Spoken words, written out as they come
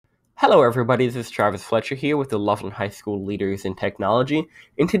Hello everybody, this is Travis Fletcher here with the Loveland High School Leaders in Technology,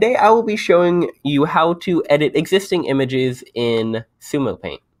 and today I will be showing you how to edit existing images in Sumo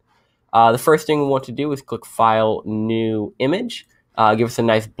Paint. The first thing we want to do is click File, New Image, give us a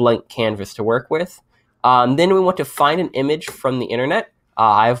nice blank canvas to work with. Then we want to find an image from the internet.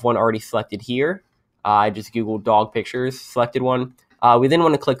 I have one already selected here. I just Googled dog pictures, selected one. We then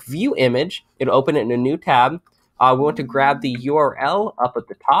want to click View Image. It'll open it in a new tab. We want to grab the URL up at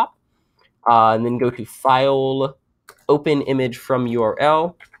the top. And then go to File, Open Image from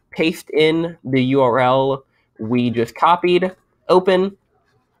URL, paste in the URL we just copied, open,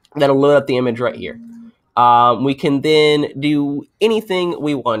 that'll load up the image right here. We can then do anything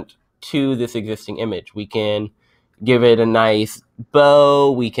we want to this existing image. We can give it a nice bow,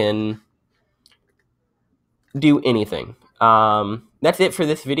 we can do anything. That's it for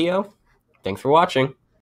this video. Thanks for watching.